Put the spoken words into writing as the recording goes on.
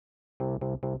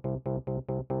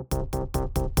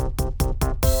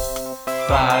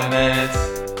5 minutes,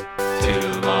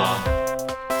 too long.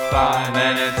 5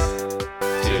 minutes,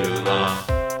 too long.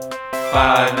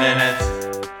 5 minutes,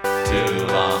 too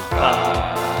long.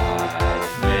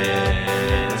 5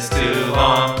 minutes, too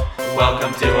long.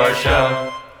 Welcome to our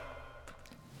show.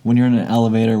 When you're in an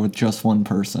elevator with just one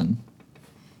person.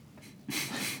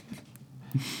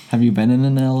 Have you been in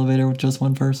an elevator with just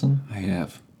one person? I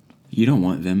have. You don't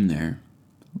want them there.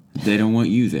 They don't want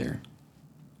you there.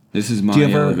 This is my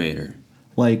elevator.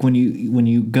 Like when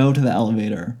you go to the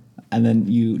elevator and then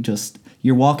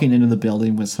you're walking into the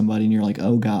building with somebody and you're like,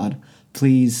 oh God,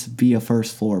 please be a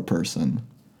first floor person.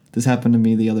 This happened to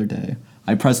me the other day.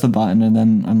 I press the button and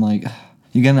then I'm like,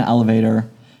 you get in the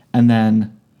elevator and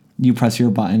then you press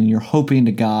your button and you're hoping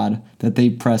to God that they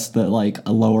press a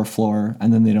lower floor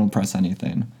and then they don't press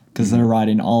anything because they're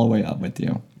riding all the way up with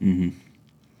you. Mm-hmm.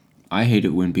 I hate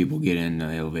it when people get in the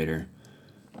elevator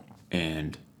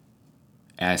and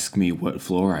ask me what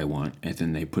floor I want, and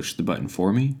then they push the button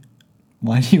for me.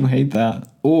 Why do you hate that?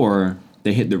 Or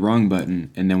they hit the wrong button,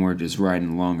 and then we're just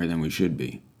riding longer than we should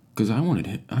be. Because I want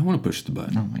to push the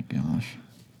button. Oh my gosh.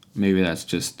 Maybe that's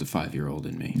just the 5-year-old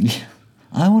in me. Yeah.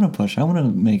 I want to push. I want to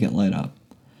make it light up.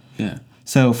 Yeah.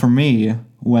 So for me,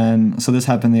 so this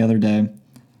happened the other day,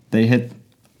 I hit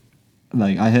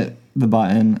the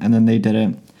button, and then they did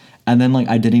it, and then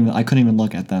I couldn't even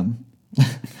look at them.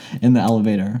 In the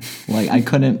elevator, I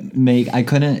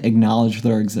couldn't acknowledge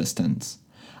their existence.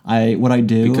 What I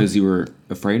do because you were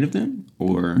afraid of them,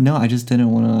 or no, I just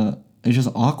didn't want to. It's just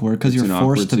awkward because you're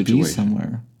forced to be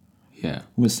somewhere. Yeah,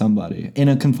 with somebody in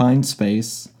a confined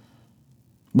space.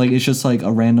 It's just like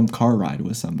a random car ride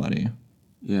with somebody.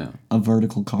 Yeah, a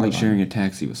vertical car ride. Sharing a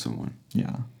taxi with someone.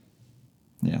 Yeah.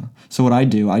 So what I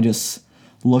do, I just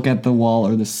look at the wall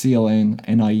or the ceiling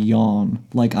and I yawn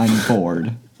like I'm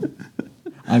bored.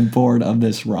 I'm bored of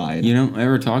this ride. You don't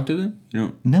ever talk to them?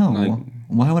 No.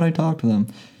 Why would I talk to them?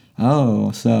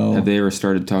 Oh, so... Have they ever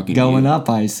started talking going to you? up,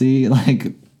 I see.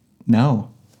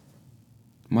 No.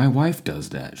 My wife does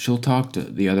that. She'll talk to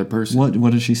the other person.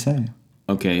 What does she say?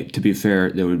 Okay, to be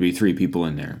fair, there would be 3 people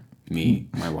in there. Me,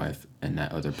 my wife, and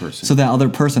that other person. So that other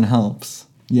person helps.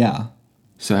 Yeah.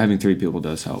 So having 3 people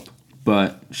does help.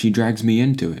 But she drags me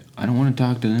into it. I don't want to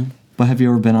talk to them. But have you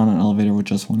ever been on an elevator with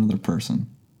just one other person?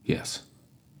 Yes.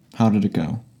 How did it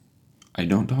go? I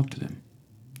don't talk to them.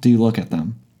 Do you look at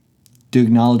them? Do you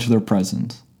acknowledge their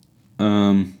presence?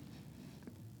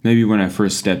 Maybe when I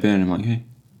first step in, I'm like, hey,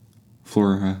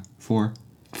 floor 4.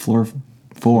 Floor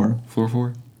 4. Floor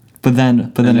 4. But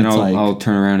then it's I'll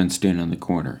turn around and stand on the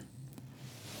corner.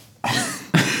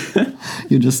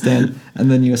 You just stand, and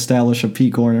then you establish a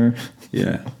P corner.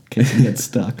 Yeah. In case you get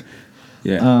stuck.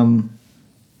 Yeah.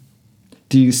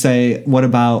 Do you say, what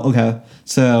about, okay,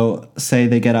 so say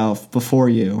they get out before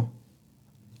you.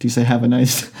 Do you say, have a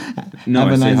nice No,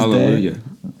 I say nice hallelujah.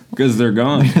 Because they're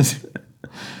gone. It's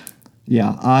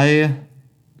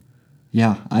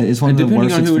one of the worst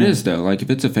depending on who it is, though. If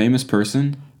it's a famous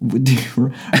person. Do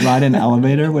you ride an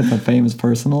elevator with a famous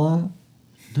person a lot?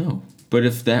 No. But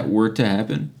if that were to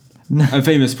happen, a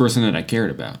famous person that I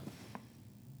cared about.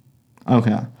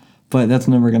 Okay. But that's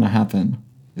never going to happen.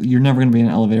 You're never going to be in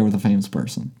an elevator with a famous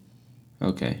person.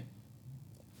 Okay.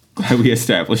 Glad we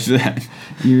established that.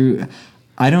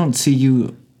 I don't see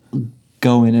you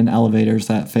going in elevators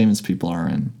that famous people are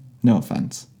in. No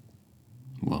offense.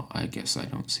 Well, I guess I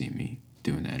don't see me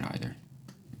doing that either.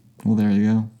 Well, there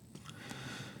you go.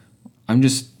 I'm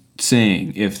just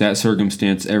saying, if that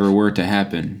circumstance ever were to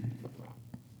happen,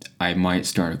 I might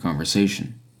start a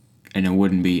conversation. And it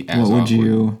wouldn't be as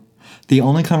awkward. The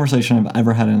only conversation I've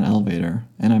ever had in an elevator,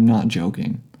 and I'm not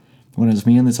joking, when it was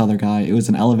me and this other guy, it was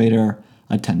an elevator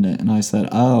attendant, and I said,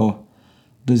 oh,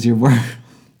 does your work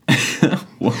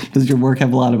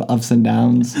have a lot of ups and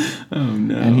downs? Oh,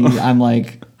 no. And I'm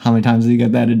like, how many times do you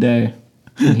get that a day?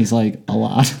 And he's like, a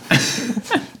lot.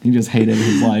 He just hated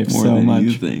his life More so than much.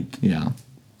 You think. Yeah.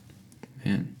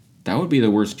 Man, that would be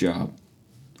the worst job.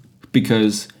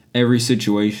 Because every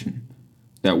situation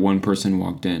that one person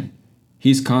walked in,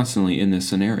 he's constantly in this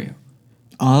scenario.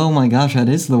 Oh my gosh, that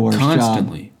is the worst job.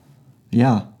 Constantly.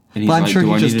 Yeah. And he's but I'm like, sure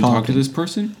do I need to talking. talk to this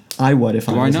person? I would if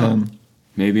I was him.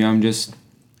 Maybe I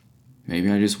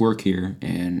just work here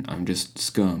and I'm just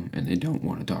scum and they don't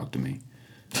want to talk to me.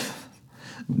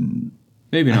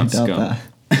 Maybe not scum. That.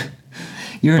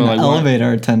 You're an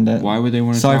elevator attendant. Why would they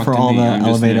want to talk talk to me? Sorry for all the I'm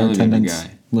elevator attendants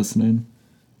guy. listening.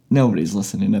 Nobody's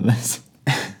listening to this.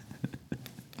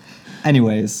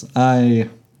 Anyways,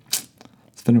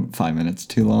 it's been 5 minutes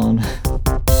too long.